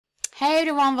Hey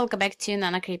everyone, welcome back to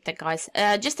Nana Crypto, guys.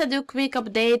 Just to do a quick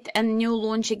update and new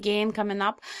launch again coming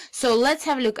up. So let's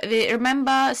have a look.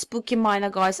 Remember Spooky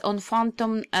Miner, guys, on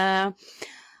Fantom that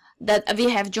we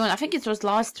have joined. I think it was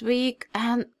last week.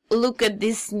 And look at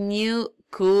this new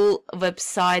cool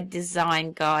website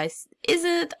design, guys.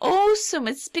 Isn't it awesome?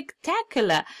 It's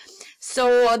spectacular.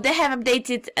 So they have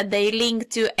updated the link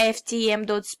to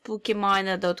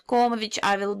ftm.spookyminer.com, which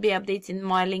I will be updating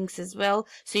my links as well.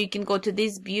 So you can go to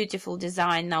this beautiful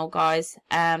design now, guys.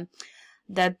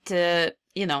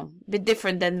 You know, a bit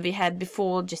different than we had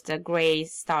before, just a gray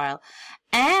style.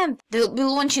 And they'll be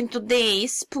launching today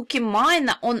Spooky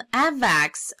Miner on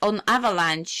Avax, on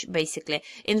Avalanche, basically,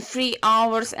 in 3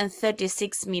 hours and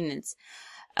 36 minutes.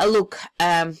 Look,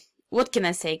 what can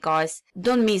I say, guys?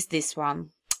 Don't miss this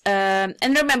one. And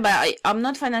remember, I'm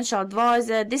not financial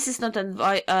advisor. This is not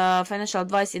financial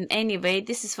advice in any way.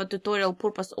 This is for tutorial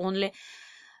purpose only.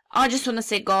 I just want to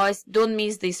say, guys, don't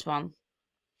miss this one.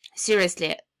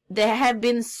 Seriously, they have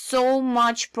been so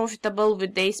much profitable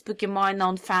with the Spooky Miner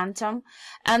on Fantom.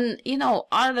 And, you know,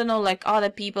 I don't know like other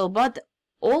people, but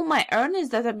all my earnings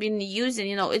that I've been using,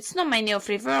 you know, it's not many of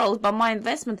referrals, but my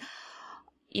investment,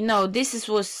 you know, this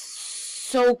was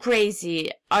so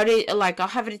crazy. I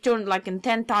have returned like in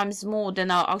 10 times more than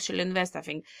I actually invest, I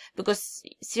think, because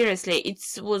seriously, it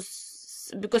was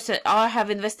because I have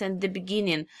invested in the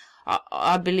beginning.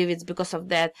 I believe it's because of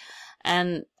that,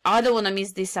 and I don't want to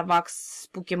miss this Avax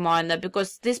Spooky Miner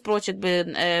because this project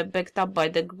been backed up by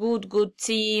the good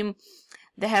team.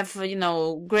 They have, you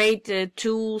know, great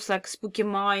tools like Spooky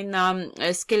Miner,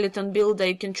 skeleton builder.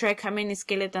 You can track how many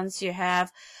skeletons you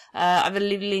have. I will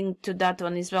leave a link to that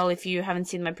one as well if you haven't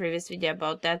seen my previous video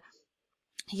about that.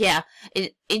 Yeah,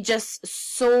 it just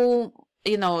so,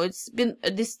 you know, it's been,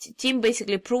 this team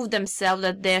basically proved themselves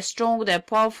that they're strong, they're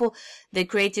powerful, they're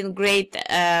creating great,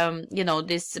 you know,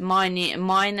 these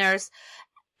miners.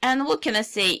 And what can I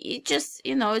say? It just,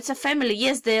 you know, it's a family.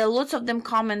 Yes, there are lots of them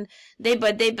coming day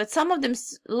by day, but some of them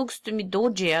looks to me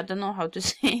dodgy. I don't know how to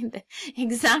say that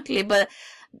exactly, but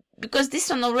because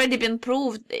this one already been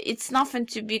proved, it's nothing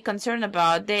to be concerned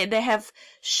about. They have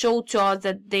showed to us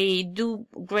that they do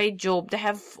great job. They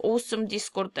have awesome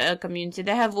Discord community.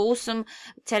 They have awesome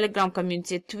Telegram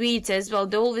community, tweets as well.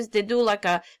 They do like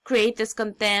a creators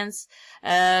contents,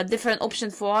 different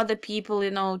options for other people, you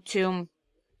know, to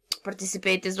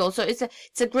participate as well. So it's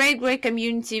a great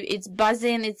community. It's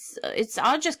buzzing.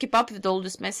 I'll just keep up with all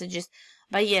these messages.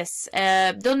 But yes,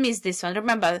 don't miss this one.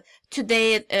 Remember,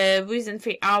 today, within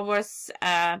 3 hours,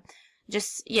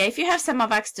 just, yeah, if you have some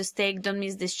Avax to stake, don't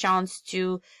miss this chance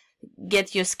to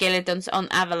get your skeletons on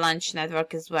Avalanche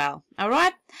network as well.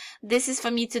 Alright? This is for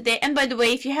me today. And by the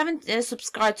way, if you haven't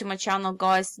subscribed to my channel,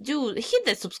 guys, do hit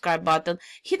the subscribe button,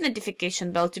 hit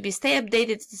notification bell to stay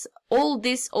updated with all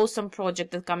this awesome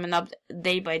project that's coming up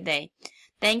day by day.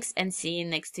 Thanks and see you in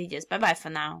next videos. Bye bye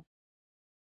for now.